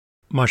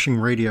Mushing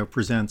Radio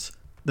presents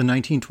the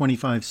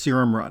 1925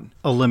 Serum Run,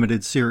 a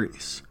limited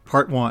series.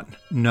 Part 1,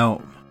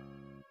 Gnome.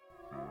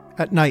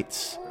 At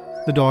nights,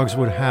 the dogs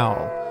would howl,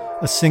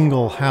 a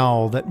single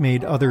howl that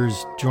made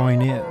others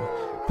join in,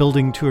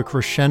 building to a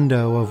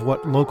crescendo of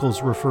what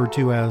locals referred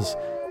to as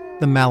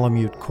the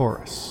Malamute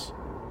Chorus.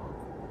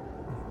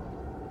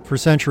 For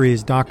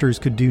centuries, doctors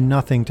could do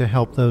nothing to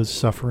help those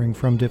suffering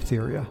from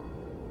diphtheria.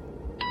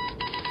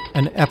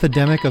 An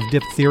epidemic of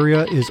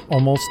diphtheria is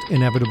almost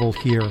inevitable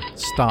here.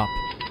 Stop.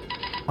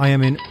 I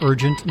am in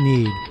urgent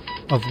need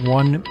of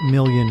 1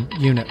 million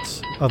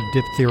units of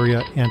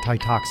diphtheria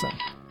antitoxin.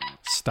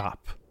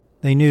 Stop.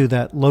 They knew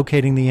that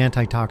locating the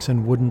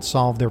antitoxin wouldn't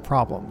solve their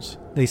problems.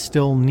 They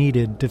still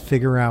needed to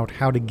figure out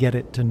how to get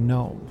it to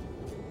Nome.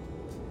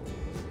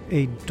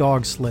 A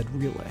dog sled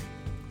relay.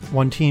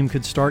 One team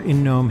could start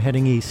in Nome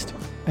heading east,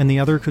 and the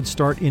other could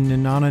start in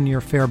Nenana near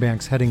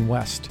Fairbanks heading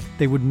west.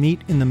 They would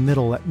meet in the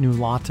middle at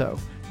Nulato.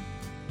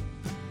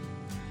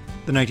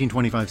 The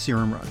 1925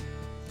 Serum Run,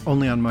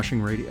 only on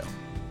Mushing Radio.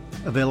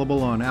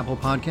 Available on Apple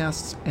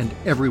Podcasts and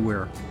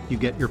everywhere you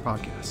get your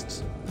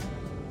podcasts.